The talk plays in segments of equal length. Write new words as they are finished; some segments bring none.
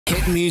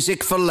Hit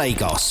music for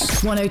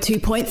Lagos.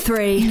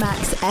 102.3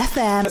 Max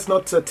FM. Let's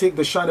not take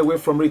the shine away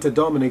from Rita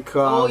Dominic, who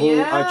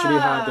actually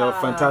had a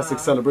fantastic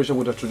celebration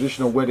with a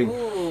traditional wedding.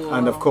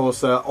 And of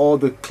course, all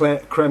the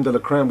creme de la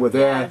creme were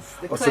there.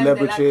 Yes,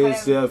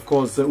 celebrities, yeah, of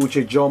course,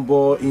 Uche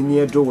Jumbo,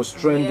 Iniedo was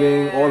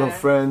trending, all her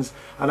friends.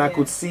 And I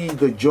could see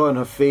the joy on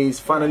her face,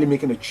 finally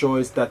making a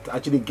choice that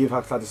actually gave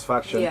her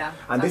satisfaction.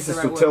 And this is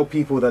to tell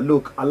people that,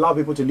 look, allow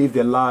people to live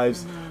their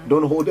lives.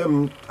 Don't hold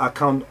them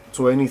account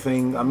to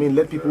anything. I mean,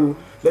 let people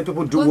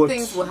do what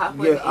things will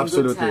happen. Yeah,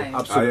 absolutely,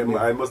 absolutely.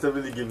 I must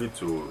definitely give it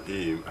to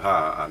him,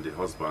 her, and the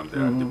husband,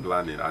 the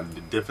planning,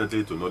 and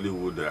definitely to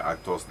Nollywood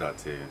actors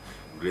that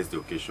grace the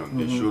occasion.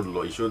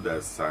 They showed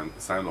a sign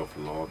of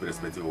love,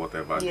 irrespective of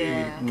whatever.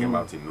 They came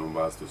out in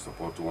numbers to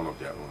support one of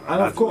their own.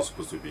 And of course,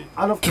 supposed to be.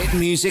 Hit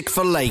music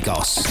for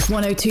Lagos.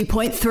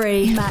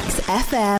 102.3 Max FM.